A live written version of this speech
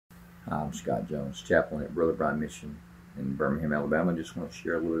I'm Scott Jones, Chaplain at Brother Bryan Mission in Birmingham, Alabama. I just want to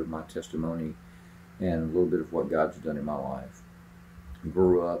share a little bit of my testimony and a little bit of what God's done in my life. I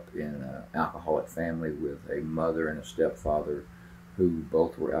grew up in an alcoholic family with a mother and a stepfather who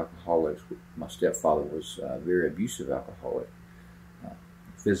both were alcoholics. My stepfather was a very abusive alcoholic,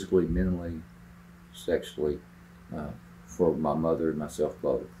 physically, mentally, sexually, for my mother and myself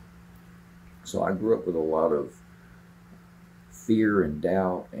both. So I grew up with a lot of fear and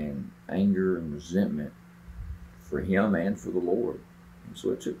doubt and anger and resentment for him and for the Lord. And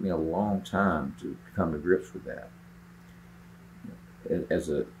so it took me a long time to come to grips with that.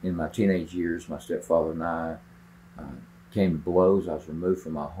 In my teenage years, my stepfather and I came to blows. I was removed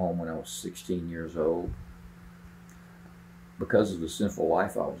from my home when I was 16 years old because of the sinful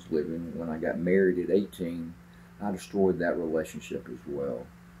life I was living. When I got married at 18, I destroyed that relationship as well.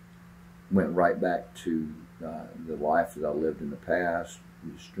 Went right back to the life that I lived in the past,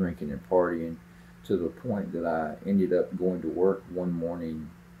 just drinking and partying, to the point that I ended up going to work one morning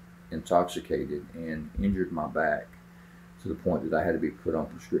intoxicated and injured my back to the point that I had to be put on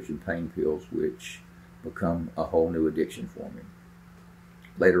prescription pain pills, which become a whole new addiction for me.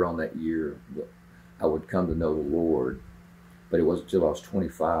 Later on that year, I would come to know the Lord, but it wasn't until I was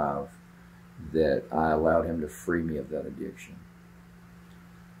 25 that I allowed Him to free me of that addiction.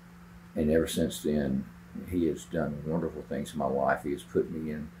 And ever since then, He has done wonderful things in my life. He has put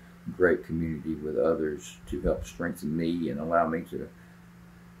me in great community with others to help strengthen me and allow me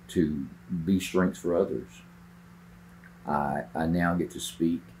to be strength for others. I now get to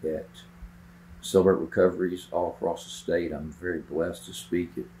speak at Celebrate Recoveries all across the state. I'm very blessed to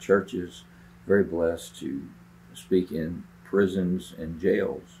speak at churches, very blessed to speak in prisons and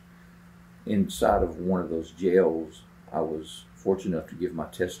jails. Inside of one of those jails, I was fortunate enough to give my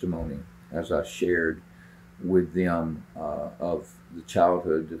testimony as I shared with them of the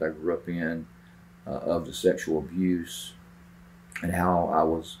childhood that I grew up in, of the sexual abuse, and how I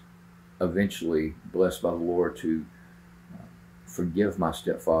was eventually blessed by the Lord to forgive my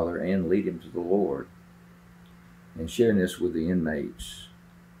stepfather and lead him to the Lord. And sharing this with the inmates,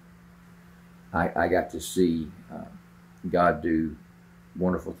 I got to see God do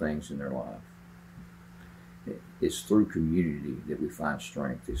wonderful things in their life. It's through community that we find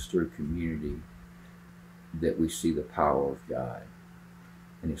strength. It's through community that we see the power of God.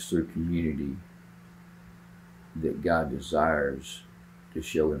 And it's through community that God desires to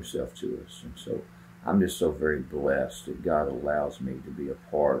show Himself to us. And so I'm just so very blessed that God allows me to be a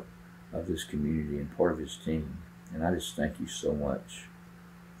part of this community and part of His team. And I just thank you so much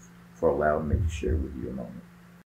for allowing me to share with you a moment.